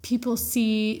people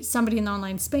see somebody in the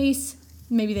online space,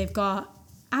 maybe they've got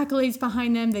accolades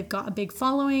behind them, they've got a big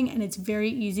following, and it's very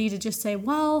easy to just say,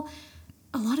 well,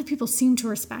 a lot of people seem to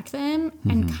respect them,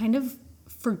 and kind of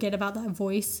forget about that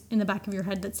voice in the back of your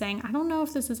head that's saying, I don't know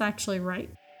if this is actually right.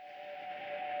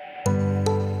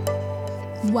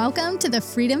 Welcome to the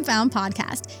Freedom Found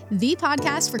podcast, the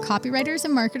podcast for copywriters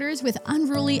and marketers with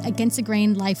unruly,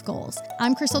 against-the-grain life goals.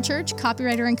 I'm Crystal Church,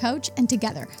 copywriter and coach, and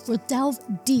together we'll delve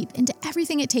deep into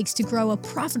everything it takes to grow a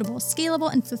profitable,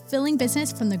 scalable, and fulfilling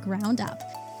business from the ground up.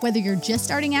 Whether you're just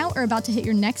starting out or about to hit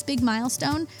your next big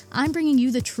milestone, I'm bringing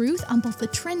you the truth on both the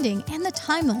trending and the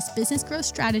timeless business growth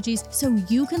strategies so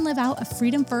you can live out a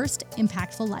freedom-first,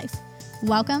 impactful life.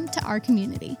 Welcome to our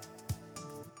community.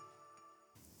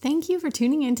 Thank you for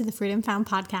tuning in to the Freedom Found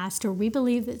podcast, where we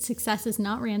believe that success is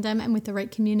not random, and with the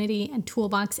right community and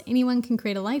toolbox, anyone can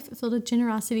create a life filled with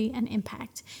generosity and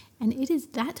impact. And it is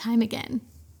that time again.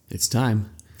 It's time.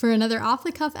 For another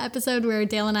off-the-cuff episode where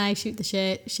Dale and I shoot the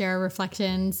shit, share our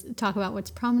reflections, talk about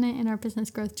what's prominent in our business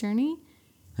growth journey.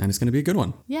 And it's going to be a good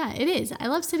one. Yeah, it is. I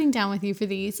love sitting down with you for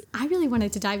these. I really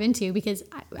wanted to dive into, because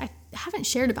I haven't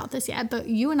shared about this yet, but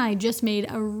you and I just made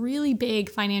a really big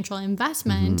financial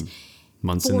investment.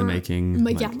 Months in the making.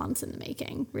 Months in the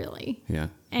making, really. Yeah.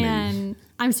 And maybe.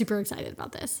 I'm super excited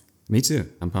about this. Me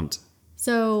too. I'm pumped.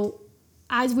 So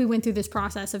as we went through this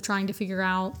process of trying to figure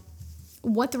out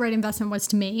what the right investment was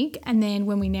to make, and then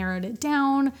when we narrowed it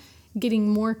down, getting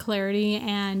more clarity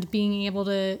and being able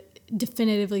to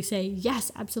definitively say,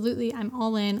 yes, absolutely, I'm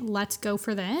all in, let's go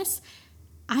for this.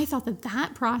 I thought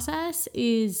that process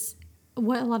is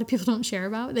what a lot of people don't share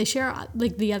about. They share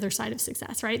like the other side of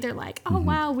success, right? They're like, oh,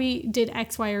 wow, we did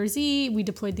X, Y, or Z. We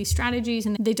deployed these strategies,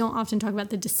 and they don't often talk about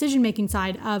the decision-making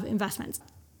side of investments.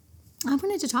 I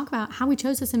wanted to talk about how we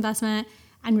chose this investment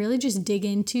and really just dig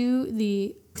into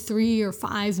the 3 or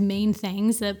 5 main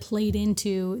things that played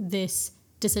into this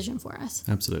decision for us.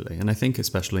 Absolutely. And I think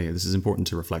especially this is important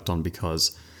to reflect on,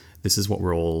 because this is what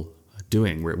we're all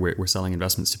doing. We're selling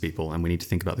investments to people, and we need to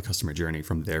think about the customer journey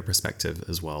from their perspective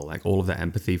as well. Like, all of that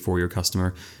empathy for your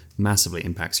customer massively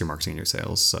impacts your marketing and your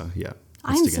sales. So yeah,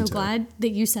 I'm so glad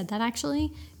that you said that,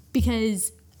 actually,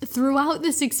 because throughout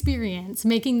this experience,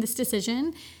 making this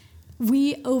decision,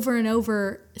 we over and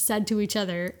over said to each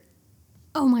other,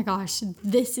 oh my gosh,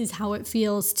 this is how it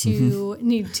feels to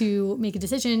need to make a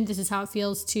decision. This is how it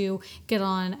feels to get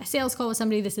on a sales call with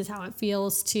somebody. This is how it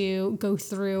feels to go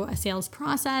through a sales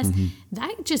process.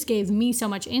 That just gave me so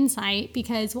much insight,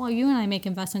 because while you and I make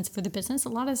investments for the business, a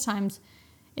lot of times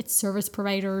it's service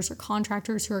providers or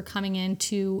contractors who are coming in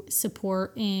to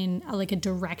support in a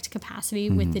direct capacity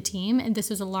with the team. And this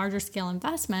was a larger scale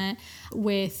investment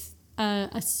with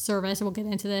a service. We'll get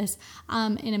into this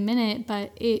in a minute,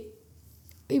 but it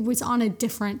was on a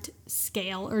different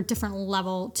scale or different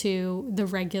level to the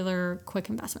regular quick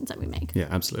investments that we make. Yeah,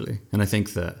 absolutely. And I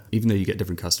think that even though you get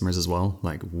different customers as well,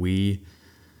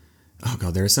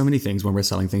 there are so many things when we're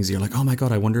selling things, you're like, oh my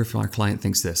God, I wonder if our client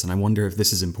thinks this, and I wonder if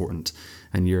this is important.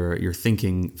 And you're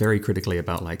thinking very critically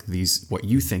about what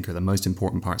you think are the most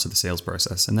important parts of the sales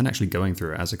process, and then actually going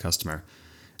through it as a customer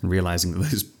and realizing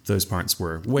that those parts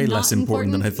were way less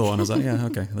important than I thought. And I was like, yeah,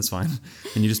 okay, that's fine.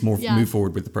 And you just move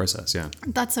forward with the process. Yeah.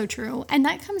 That's so true. And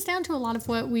that comes down to a lot of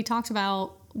what we talked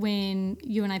about when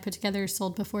you and I put together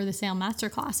Sold Before the Sale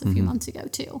Masterclass a few months ago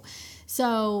too.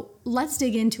 So let's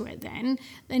dig into it then.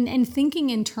 And thinking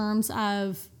in terms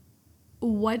of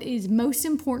what is most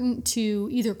important to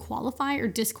either qualify or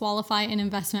disqualify an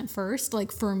investment first,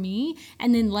 like for me,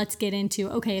 and then let's get into,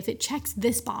 okay, if it checks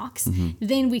this box,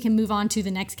 then we can move on to the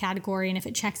next category. And if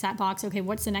it checks that box, okay,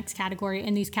 what's the next category?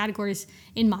 And these categories,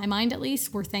 in my mind at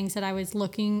least, were things that I was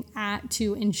looking at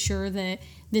to ensure that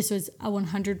this was a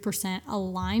 100%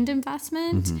 aligned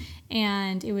investment,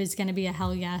 and it was going to be a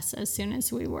hell yes as soon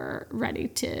as we were ready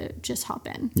to just hop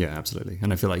in. Yeah, absolutely.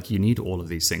 And I feel like you need all of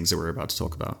these things that we're about to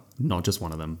talk about, not just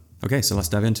one of them. Okay, so let's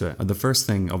dive into it. The first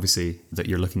thing, obviously, that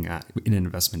you're looking at in an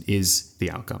investment is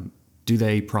the outcome. Do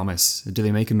they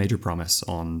make a major promise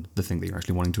on the thing that you're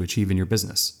actually wanting to achieve in your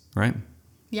business, right?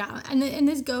 Yeah, and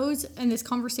this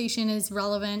conversation is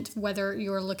relevant whether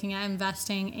you're looking at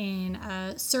investing in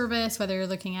a service, whether you're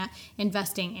looking at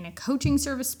investing in a coaching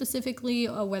service specifically,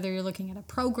 or whether you're looking at a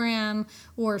program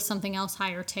or something else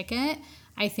higher ticket.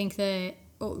 I think that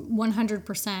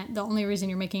 100%, the only reason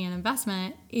you're making an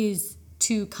investment is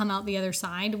to come out the other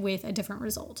side with a different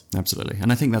result. Absolutely, and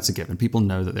I think that's a given. People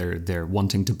know that they're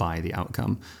wanting to buy the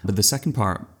outcome. But the second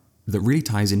part that really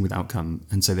ties in with outcome,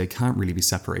 and so they can't really be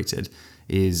separated,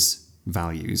 is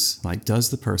values. Like, does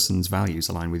the person's values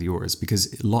align with yours?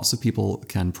 Because lots of people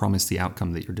can promise the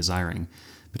outcome that you're desiring,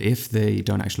 But if they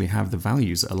don't actually have the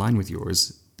values that align with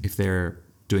yours, if they're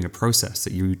doing a process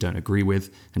that you don't agree with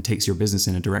and takes your business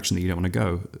in a direction that you don't want to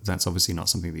go, that's obviously not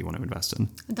something that you want to invest in.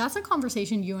 That's a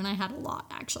conversation you and I had a lot,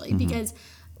 actually, because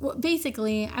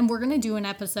basically, and we're going to do an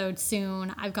episode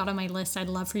soon. I've got on my list. I'd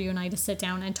love for you and I to sit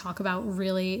down and talk about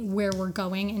really where we're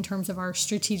going in terms of our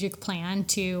strategic plan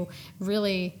to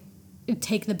really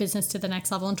take the business to the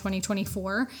next level in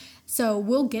 2024. So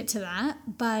we'll get to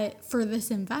that. But for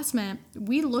this investment,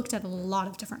 we looked at a lot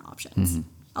of different options.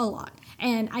 A lot.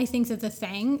 And I think that the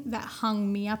thing that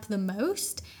hung me up the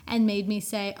most and made me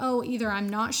say, oh, either I'm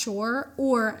not sure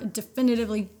or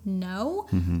definitively no,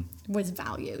 was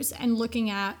values. And looking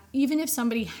at, even if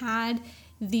somebody had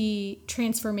the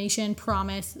transformation,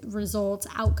 promise, results,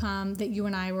 outcome that you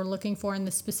and I were looking for in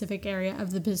the specific area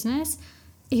of the business,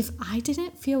 if I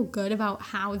didn't feel good about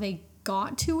how they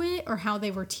got to it or how they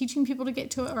were teaching people to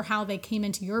get to it or how they came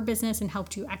into your business and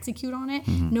helped you execute on it,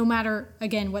 no matter,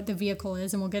 again, what the vehicle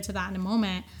is, and we'll get to that in a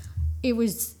moment, it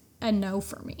was a no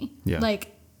for me. Yeah.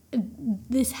 Like,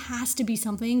 this has to be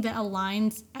something that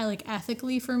aligns, like,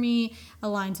 ethically for me,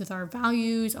 aligns with our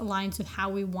values, aligns with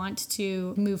how we want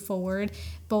to move forward,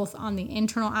 both on the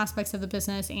internal aspects of the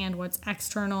business and what's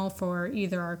external for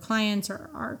either our clients or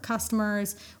our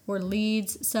customers or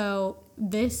leads. So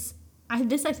this I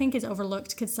think is overlooked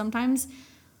because sometimes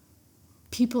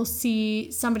people see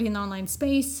somebody in the online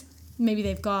space, maybe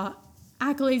they've got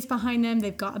accolades behind them,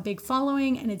 they've got a big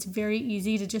following, and it's very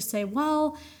easy to just say,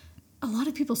 well, a lot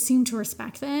of people seem to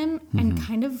respect them and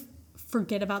kind of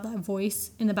forget about that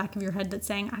voice in the back of your head that's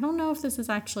saying, I don't know if this is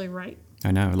actually right.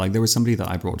 I know. Like, there was somebody that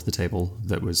I brought to the table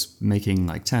that was making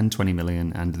like 10, 20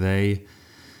 million, and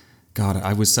God,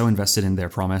 I was so invested in their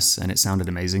promise and it sounded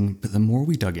amazing. But the more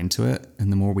we dug into it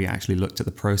and the more we actually looked at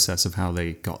the process of how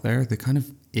they got there, the kind of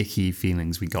icky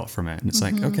feelings we got from it. And it's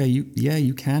like, okay,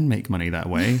 you can make money that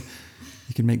way.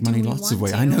 You can make money lots of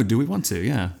ways. I know. Do we want to?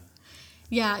 Yeah.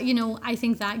 Yeah. I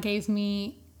think that gave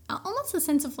me almost a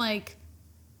sense of like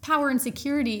power and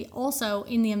security also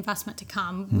in the investment to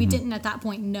come. We didn't at that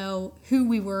point know who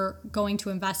we were going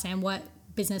to invest in, what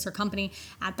business or company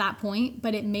at that point,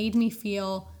 but it made me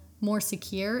feel more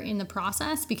secure in the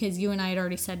process because you and I had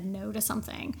already said no to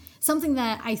something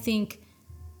that I think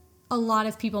a lot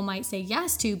of people might say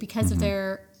yes to because of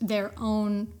their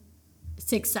own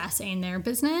success in their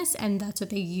business, and that's what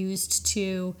they used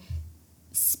to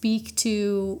speak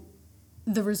to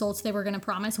the results they were going to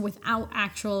promise without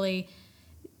actually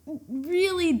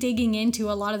really digging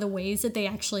into a lot of the ways that they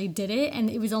actually did it.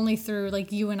 And it was only through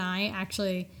like you and I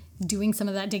actually doing some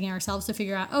of that digging ourselves to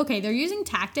figure out, okay, they're using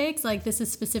tactics, like this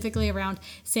is specifically around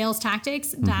sales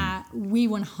tactics that we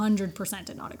 100%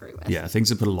 did not agree with. Yeah, things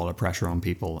that put a lot of pressure on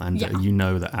people, and you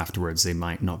know that afterwards they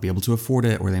might not be able to afford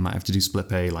it, or they might have to do split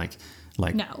pay, like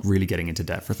really getting into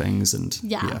debt for things. And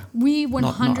we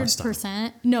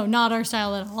 100%, not our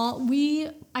style at all.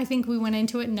 I think we went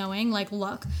into it knowing like,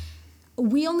 look,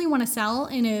 we only want to sell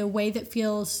in a way that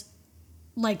feels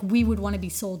like we would want to be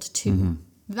sold to.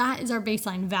 That is our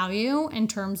baseline value in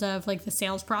terms of like the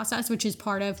sales process, which is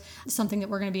part of something that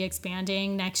we're going to be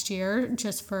expanding next year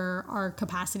just for our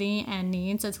capacity and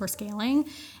needs as we're scaling.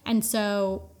 And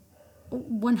so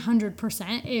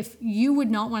 100%, if you would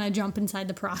not want to jump inside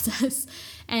the process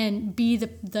and be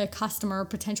the customer,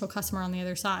 potential customer on the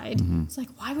other side, it's like,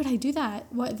 why would I do that?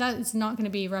 That is not going to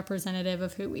be representative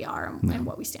of who we are and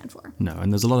what we stand for. No,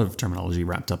 and there's a lot of terminology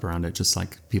wrapped up around it, just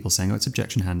like people saying, oh, it's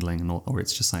objection handling, or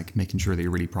it's just like making sure that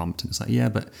you're really prompt. And it's like, yeah,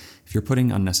 but if you're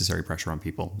putting unnecessary pressure on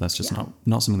people, that's just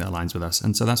not something that aligns with us.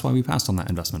 And so that's why we passed on that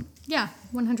investment. Yeah,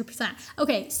 100%.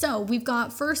 Okay, so we've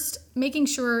got first making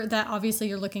sure that obviously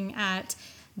you're looking at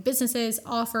businesses,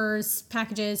 offers,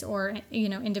 packages, or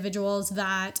individuals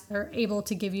that are able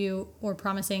to give you or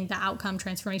promising the outcome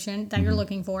transformation that you're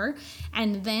looking for.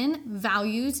 And then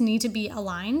values need to be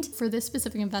aligned. For this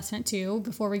specific investment too,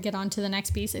 before we get on to the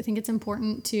next piece, I think it's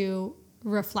important to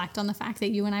reflect on the fact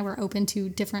that you and I were open to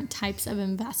different types of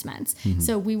investments.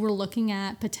 So we were looking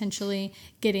at potentially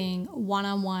getting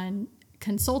one-on-one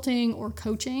consulting or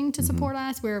coaching to support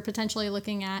us. We were potentially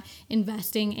looking at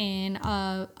investing in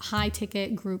a high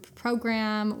ticket group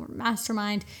program or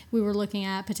mastermind. We were looking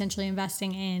at potentially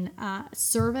investing in a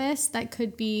service that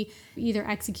could be either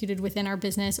executed within our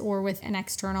business or with an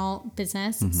external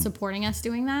business supporting us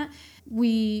doing that.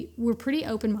 We were pretty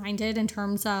open-minded in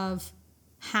terms of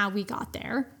how we got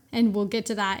there, and we'll get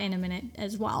to that in a minute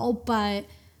as well. But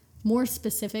more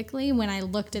specifically, when I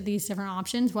looked at these different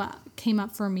options, what came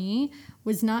up for me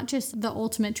was not just the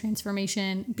ultimate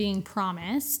transformation being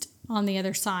promised on the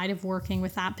other side of working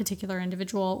with that particular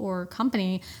individual or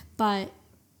company, but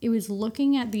it was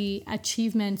looking at the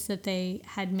achievements that they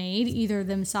had made, either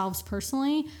themselves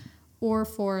personally or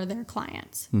for their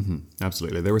clients.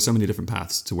 Absolutely. There were so many different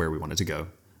paths to where we wanted to go.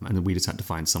 And we just had to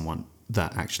find someone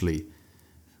that actually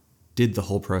did the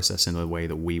whole process in the way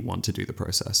that we want to do the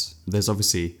process. There's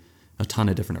obviously a ton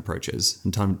of different approaches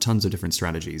and tons of different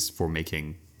strategies for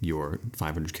making your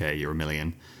 500K, your $1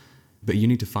 million. But you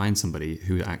need to find somebody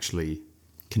who actually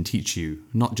can teach you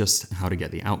not just how to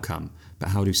get the outcome, but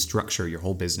how to structure your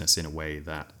whole business in a way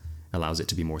that allows it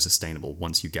to be more sustainable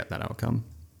once you get that outcome.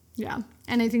 Yeah.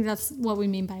 And I think that's what we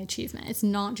mean by achievement. It's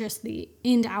not just the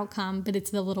end outcome, but it's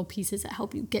the little pieces that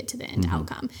help you get to the end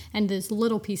outcome. And those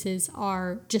little pieces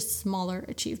are just smaller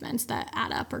achievements that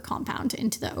add up or compound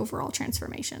into the overall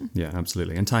transformation. Yeah,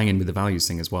 absolutely. And tying in with the values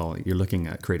thing as well, you're looking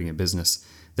at creating a business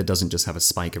that doesn't just have a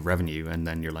spike of revenue and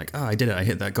then you're like, oh, I did it. I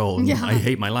hit that goal. Yeah. I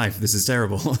hate my life. This is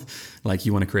terrible. Like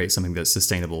you want to create something that's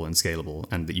sustainable and scalable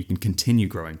and that you can continue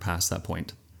growing past that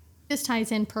point. This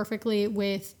ties in perfectly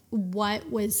with what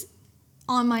was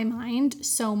on my mind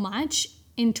so much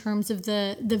in terms of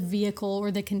the vehicle or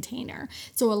the container.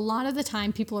 So a lot of the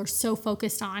time people are so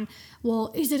focused on,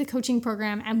 well, is it a coaching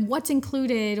program and what's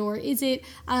included, or is it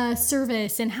a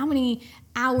service and how many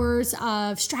hours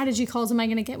of strategy calls am I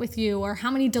going to get with you, or how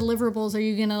many deliverables are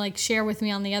you going to like share with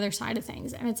me on the other side of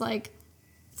things? And it's like,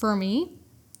 for me,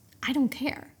 I don't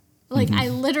care. Like, I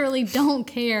literally don't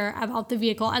care about the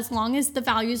vehicle as long as the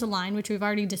values align, which we've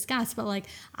already discussed. But like,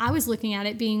 I was looking at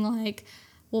it being like,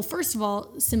 well, first of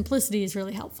all, simplicity is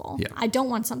really helpful. Yeah. I don't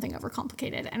want something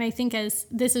overcomplicated. And I think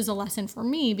this is a lesson for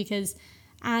me, because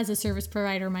as a service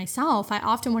provider myself, I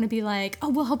often want to be like, oh,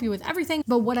 we'll help you with everything.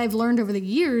 But what I've learned over the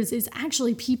years is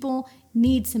actually people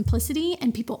need simplicity,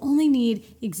 and people only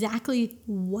need exactly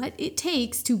what it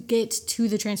takes to get to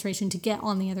the transformation, to get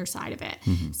on the other side of it.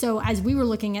 So as we were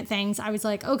looking at things, I was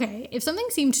like, okay, if something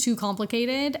seemed too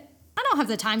complicated, I don't have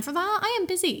the time for that. I am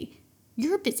busy.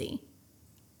 You're busy.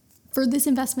 For this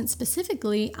investment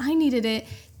specifically, I needed it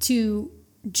to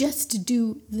just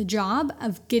do the job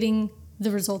of getting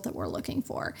the result that we're looking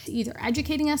for. Either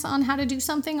educating us on how to do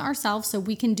something ourselves so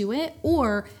we can do it,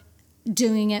 or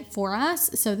doing it for us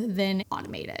so that then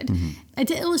automated. And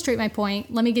to illustrate my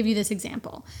point, let me give you this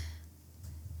example.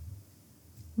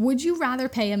 Would you rather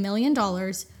pay $1 million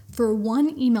for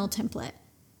one email template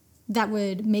that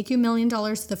would make you $1 million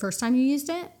the first time you used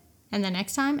it, and the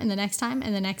next time, and the next time,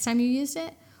 and the next time you used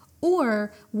it?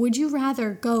 Or would you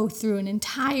rather go through an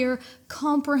entire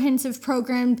comprehensive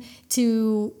program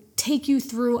to take you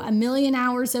through 1 million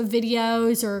hours of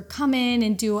videos, or come in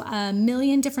and do 1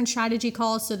 million different strategy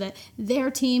calls so that their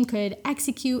team could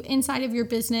execute inside of your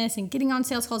business and getting on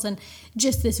sales calls and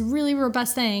just this really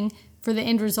robust thing for the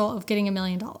end result of getting $1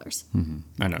 million?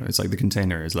 I know. It's like the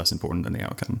container is less important than the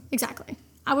outcome. Exactly.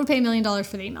 I would pay $1 million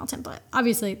for the email template.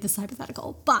 Obviously, this is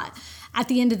hypothetical, but at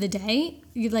the end of the day,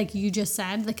 like you just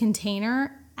said, the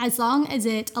container, as long as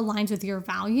it aligns with your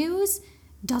values,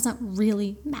 doesn't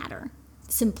really matter.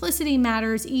 Simplicity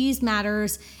matters, ease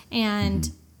matters,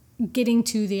 and getting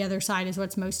to the other side is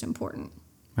what's most important.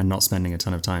 And not spending a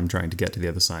ton of time trying to get to the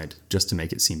other side just to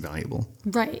make it seem valuable.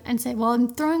 Right. And say, well,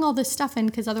 I'm throwing all this stuff in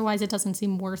because otherwise it doesn't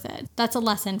seem worth it. That's a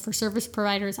lesson for service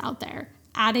providers out there.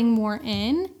 Adding more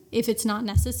in, if it's not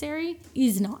necessary,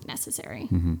 is not necessary.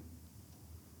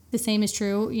 The same is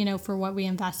true, for what we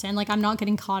invest in. Like, I'm not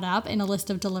getting caught up in a list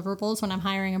of deliverables when I'm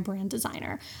hiring a brand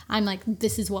designer. I'm like,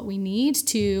 this is what we need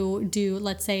to do.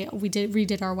 Let's say we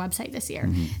redid our website this year.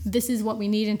 This is what we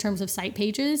need in terms of site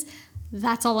pages.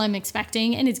 That's all I'm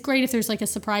expecting. And it's great if there's like a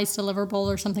surprise deliverable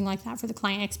or something like that for the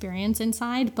client experience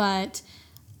inside. But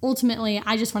ultimately,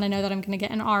 I just want to know that I'm going to get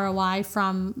an ROI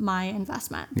from my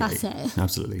investment. That's it.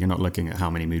 Absolutely. You're not looking at how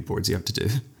many mood boards you have to do.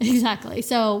 Exactly.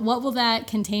 So what will that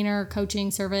container coaching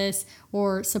service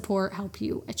or support help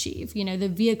you achieve? The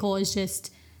vehicle is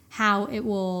just how it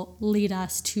will lead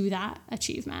us to that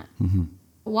achievement.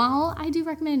 While I do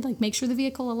recommend, make sure the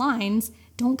vehicle aligns,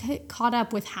 don't get caught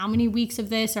up with how many weeks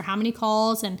of this or how many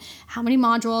calls and how many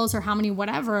modules or how many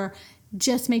whatever.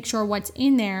 Just make sure what's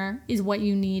in there is what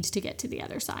you need to get to the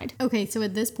other side. Okay, so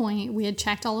at this point, we had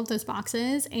checked all of those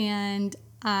boxes, and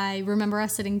I remember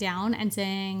us sitting down and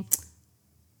saying,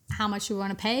 how much do we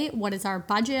want to pay? What is our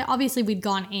budget? Obviously, we'd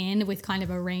gone in with kind of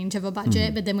a range of a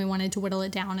budget, but then we wanted to whittle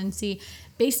it down and see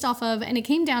based off of, and it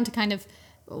came down to kind of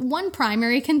one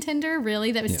primary contender,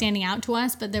 really, that was standing out to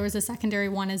us, but there was a secondary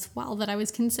one as well that I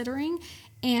was considering,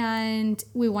 and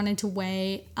we wanted to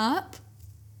weigh up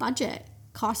budget,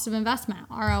 cost of investment,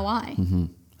 ROI.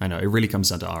 I know. It really comes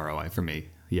down to ROI for me.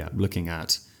 Yeah, looking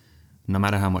at no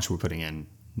matter how much we're putting in,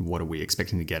 what are we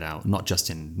expecting to get out, not just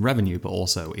in revenue, but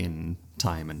also in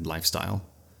time and lifestyle.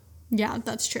 Yeah,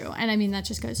 that's true. And I mean, that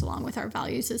just goes along with our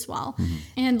values as well.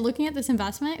 And looking at this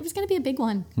investment, it was going to be a big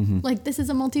one. Like, this is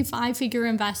a multi-5-figure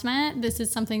investment. This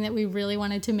is something that we really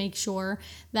wanted to make sure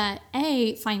that,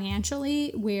 A,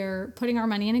 financially, we're putting our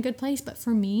money in a good place. But for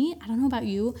me, I don't know about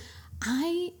you,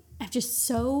 I am just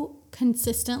so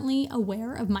consistently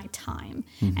aware of my time.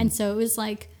 And so it was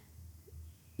like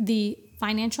the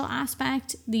financial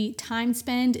aspect, the time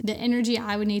spent, the energy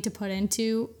I would need to put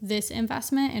into this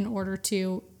investment in order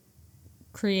to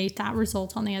create that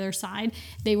result on the other side,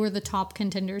 they were the top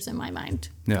contenders in my mind.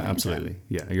 Yeah, absolutely.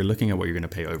 Yeah, you're looking at what you're going to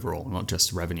pay overall, not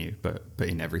just revenue, but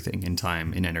in everything, in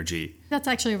time, in energy. That's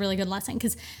actually a really good lesson,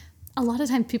 because a lot of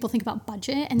times people think about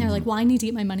budget and they're like, well, I need to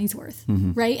get my money's worth,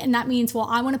 right? And that means, well,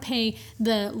 I want to pay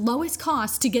the lowest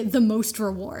cost to get the most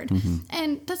reward.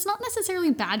 And that's not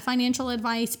necessarily bad financial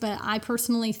advice, but I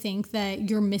personally think that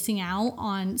you're missing out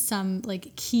on some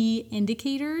like key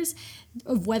indicators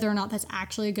of whether or not that's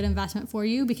actually a good investment for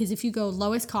you. Because if you go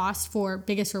lowest cost for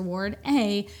biggest reward,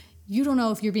 A, you don't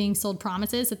know if you're being sold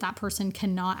promises that person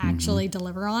cannot actually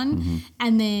deliver on.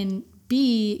 And then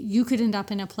B, you could end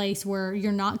up in a place where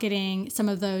you're not getting some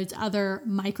of those other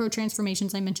micro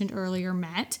transformations I mentioned earlier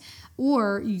met,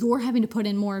 or you're having to put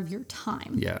in more of your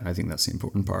time. Yeah, I think that's the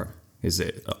important part, is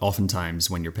that oftentimes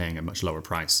when you're paying a much lower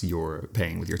price, you're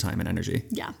paying with your time and energy.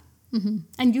 Yeah.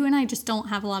 And you and I just don't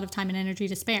have a lot of time and energy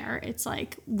to spare. It's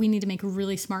like we need to make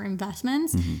really smart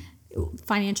investments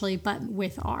financially, but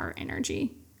with our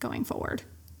energy going forward.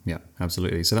 Yeah,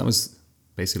 absolutely. So that was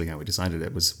basically how we decided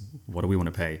it, was what do we want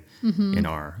to pay in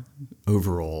our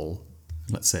overall,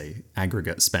 let's say,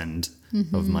 aggregate spend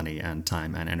of money and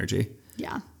time and energy.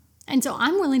 Yeah. And so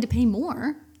I'm willing to pay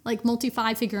more, like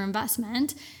multi-5-figure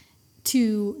investment,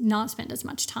 to not spend as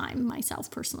much time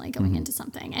myself personally going into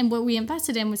something. And what we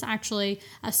invested in was actually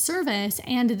a service,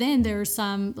 and then there's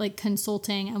some like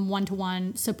consulting and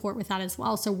one-to-one support with that as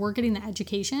well. So we're getting the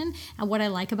education. And what I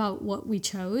like about what we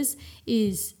chose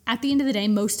is, at the end of the day,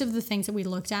 most of the things that we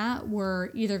looked at were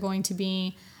either going to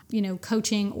be, you know,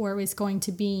 coaching, or it was going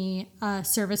to be a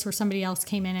service where somebody else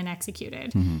came in and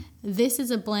executed. This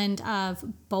is a blend of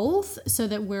both, so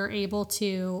that we're able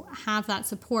to have that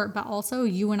support, but also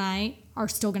you and I are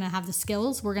still going to have the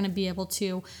skills. We're going to be able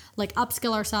to like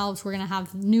upskill ourselves. We're going to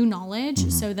have new knowledge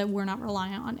so that we're not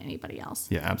reliant on anybody else.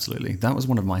 Yeah, absolutely. That was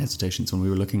one of my hesitations when we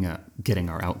were looking at getting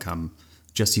our outcome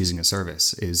just using a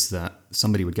service, is that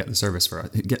somebody would get the service for us,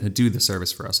 do the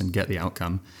service for us and get the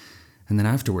outcome. And then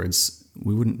afterwards,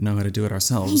 we wouldn't know how to do it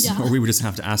ourselves, or we would just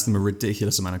have to ask them a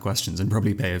ridiculous amount of questions and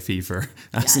probably pay a fee for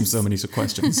asking so many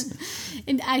questions.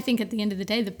 And I think at the end of the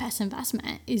day, the best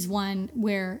investment is one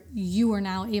where you are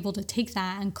now able to take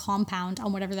that and compound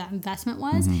on whatever that investment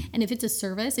was. And if it's a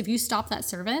service, if you stop that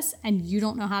service and you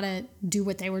don't know how to do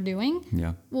what they were doing,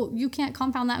 well, you can't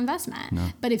compound that investment.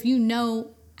 But if you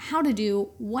know how to do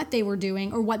what they were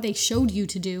doing, or what they showed you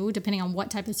to do, depending on what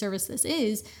type of service this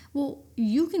is, well,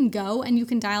 you can go and you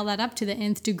can dial that up to the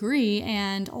nth degree,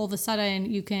 and all of a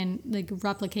sudden you can like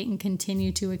replicate and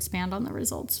continue to expand on the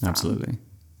results from. Absolutely.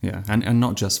 Yeah. And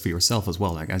not just for yourself as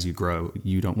well. Like, as you grow,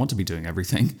 you don't want to be doing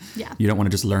everything. Yeah. You don't want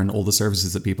to just learn all the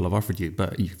services that people have offered you.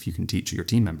 But if you can teach your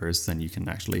team members, then you can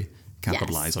actually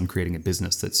capitalize on creating a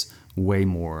business that's way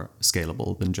more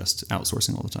scalable than just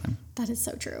outsourcing all the time. That is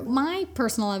so true. My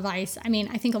personal advice, I mean,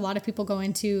 I think a lot of people go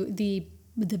into the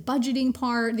budgeting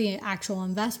part, the actual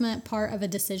investment part of a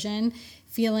decision,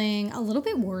 feeling a little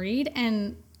bit worried.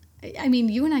 And I mean,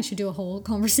 you and I should do a whole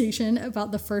conversation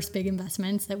about the first big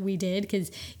investments that we did, because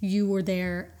you were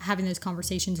there having those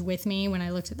conversations with me when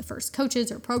I looked at the first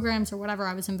coaches or programs or whatever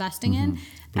I was investing in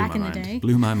back in the day.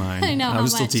 Blew my mind. I know. I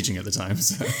was still teaching at the time.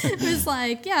 So. It was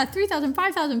like, yeah, $3,000,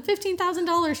 $5,000,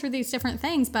 $15,000 for these different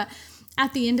things. But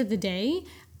at the end of the day,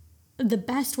 the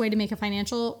best way to make a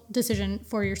financial decision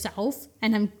for yourself,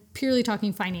 and I'm purely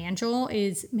talking financial,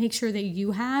 is make sure that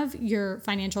you have your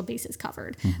financial bases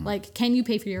covered. Like, can you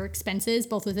pay for your expenses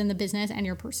both within the business and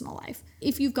your personal life?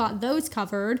 If you've got those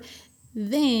covered,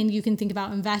 then you can think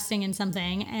about investing in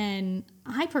something. And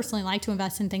I personally like to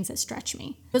invest in things that stretch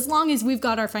me. As long as we've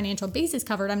got our financial bases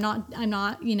covered, I'm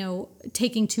not, you know,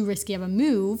 taking too risky of a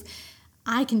move.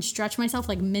 I can stretch myself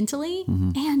like mentally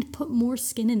and put more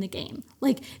skin in the game.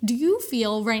 Like, do you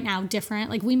feel right now different?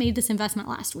 Like, we made this investment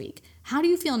last week. How do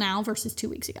you feel now versus 2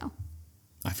 weeks ago?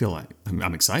 I feel like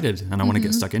I'm excited and I want to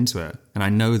get stuck into it. And I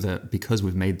know that because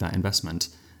we've made that investment,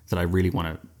 that I really want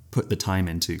to put the time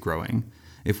into growing.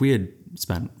 If we had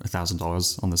spent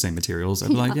 $1,000 on the same materials, I'd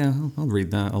be like, I'll read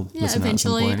that. I'll listen to that at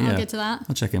some point. I'll get to that.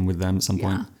 I'll check in with them at some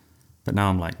point. But now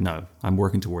I'm like, no, I'm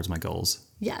working towards my goals.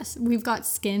 Yes, we've got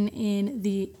skin in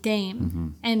the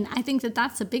game. And I think that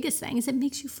that's the biggest thing, is it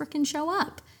makes you freaking show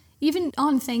up. Even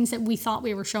on things that we thought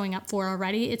we were showing up for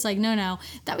already, it's like, no,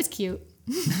 that was cute.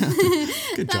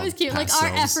 Good that job, was cute. Like past our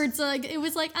selves. efforts, like it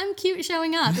was like, I'm cute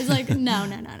showing up. It's like,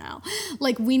 no.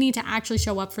 Like we need to actually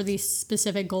show up for these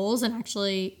specific goals and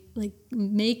actually like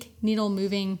make needle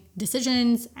moving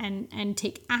decisions and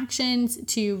take actions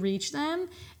to reach them.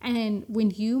 And when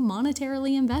you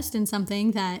monetarily invest in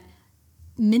something that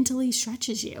mentally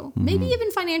stretches you, maybe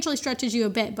even financially stretches you a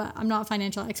bit, but I'm not a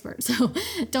financial expert, so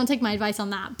don't take my advice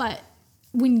on that. But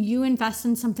when you invest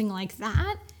in something like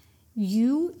that,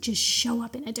 you just show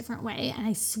up in a different way. And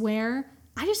I swear,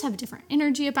 I just have a different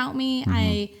energy about me.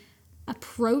 I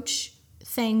approach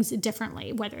things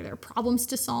differently, whether they're problems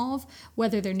to solve,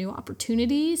 whether they're new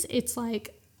opportunities. It's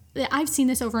like, I've seen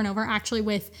this over and over actually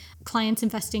with clients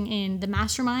investing in the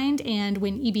mastermind. And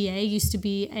when EBA used to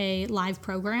be a live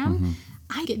program,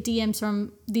 I get DMs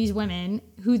from these women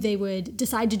who they would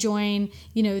decide to join,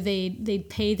 they'd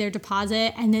pay their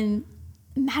deposit, and then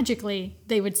magically,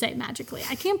 they would say magically,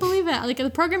 I can't believe it. Like the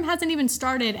program hasn't even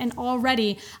started and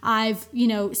already I've,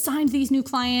 signed these new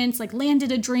clients, like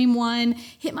landed a dream one,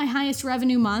 hit my highest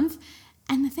revenue month.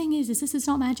 And the thing is this is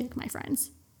not magic, my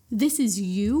friends. This is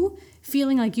you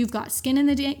feeling like you've got skin in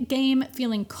the game,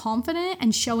 feeling confident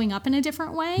and showing up in a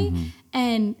different way.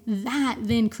 And that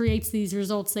then creates these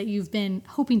results that you've been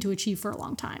hoping to achieve for a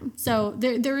long time. So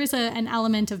there is an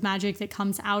element of magic that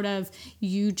comes out of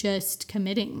you just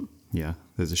committing. Yeah,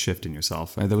 there's a shift in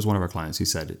yourself. There was one of our clients who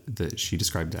said that she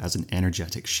described it as an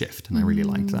energetic shift. And I really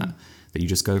liked that you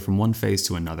just go from one phase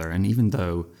to another. And even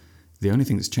though the only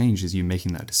thing that's changed is you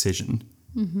making that decision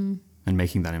and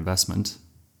making that investment,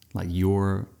 like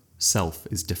your self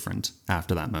is different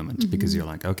after that moment because you're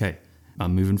like, okay,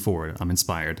 I'm moving forward. I'm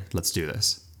inspired. Let's do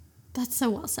this. That's so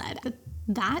well said. But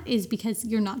that is because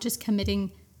you're not just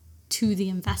committing to the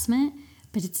investment,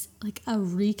 but it's like a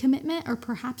recommitment or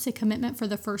perhaps a commitment for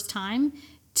the first time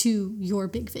to your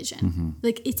big vision.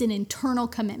 Like it's an internal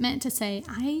commitment to say,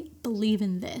 I believe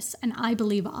in this and I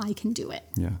believe I can do it.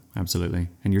 Yeah, absolutely.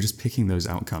 And you're just picking those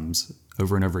outcomes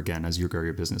over and over again as you grow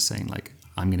your business, saying like,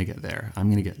 I'm going to get there. I'm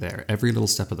going to get there every little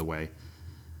step of the way.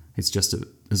 It's just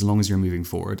as long as you're moving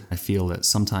forward. I feel that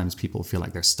sometimes people feel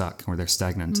like they're stuck or they're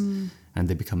stagnant and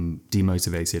they become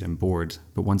demotivated and bored.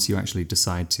 But once you actually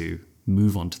decide to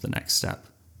move on to the next step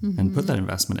and put that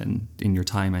investment in your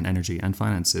time and energy and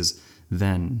finances,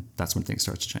 then that's when things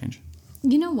start to change.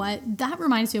 You know what? That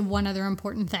reminds me of one other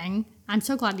important thing. I'm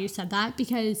so glad you said that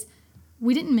because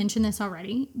we didn't mention this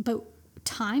already, but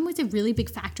time was a really big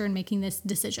factor in making this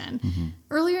decision.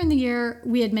 Earlier in the year,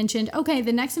 we had mentioned, okay,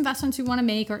 the next investments we want to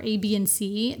make are A, B, and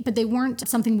C, but they weren't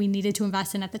something we needed to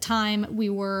invest in at the time. We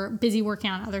were busy working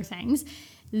on other things.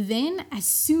 Then as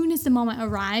soon as the moment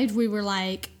arrived, we were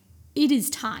like, it is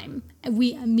time.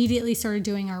 We immediately started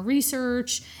doing our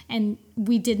research and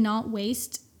we did not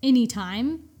waste any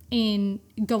time in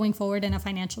going forward in a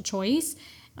financial choice.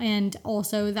 And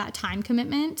also that time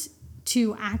commitment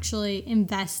to actually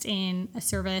invest in a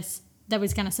service that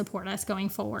was going to support us going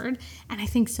forward. And I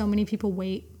think so many people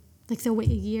wait, like they'll wait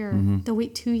a year, they'll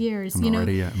wait 2 years. I'm not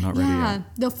ready yet.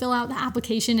 They'll fill out the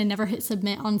application and never hit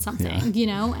submit on something,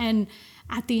 and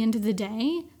at the end of the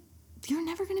day, you're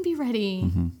never going to be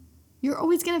ready. You're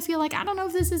always going to feel like, I don't know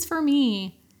if this is for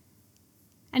me.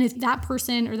 And if that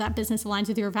person or that business aligns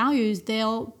with your values,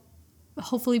 they'll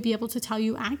hopefully be able to tell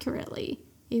you accurately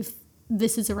if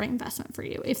this is the right investment for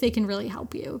you, if they can really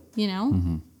help you,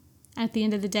 At the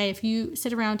end of the day, if you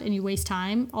sit around and you waste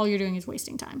time, all you're doing is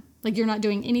wasting time. Like you're not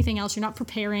doing anything else. You're not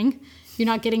preparing. You're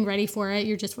not getting ready for it.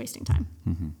 You're just wasting time.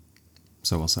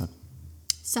 So well said.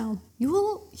 So you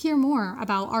will hear more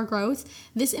about our growth.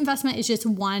 This investment is just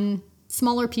one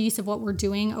smaller piece of what we're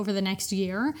doing over the next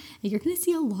year. And you're going to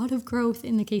see a lot of growth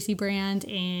in the Casey brand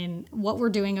and what we're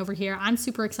doing over here. I'm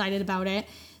super excited about it.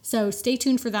 So stay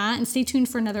tuned for that and stay tuned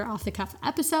for another Off the Cuff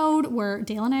episode where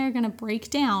Dale and I are going to break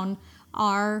down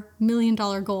our $1 million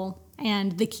goal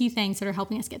and the key things that are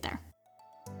helping us get there.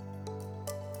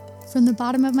 From the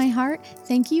bottom of my heart,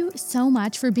 thank you so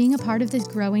much for being a part of this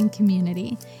growing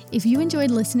community. If you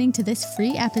enjoyed listening to this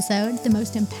free episode, the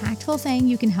most impactful thing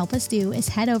you can help us do is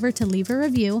head over to leave a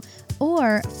review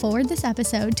or forward this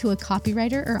episode to a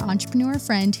copywriter or entrepreneur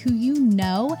friend who you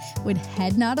know would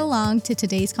head nod along to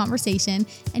today's conversation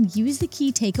and use the key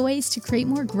takeaways to create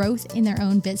more growth in their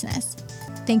own business.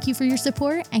 Thank you for your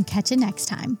support and catch you next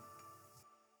time.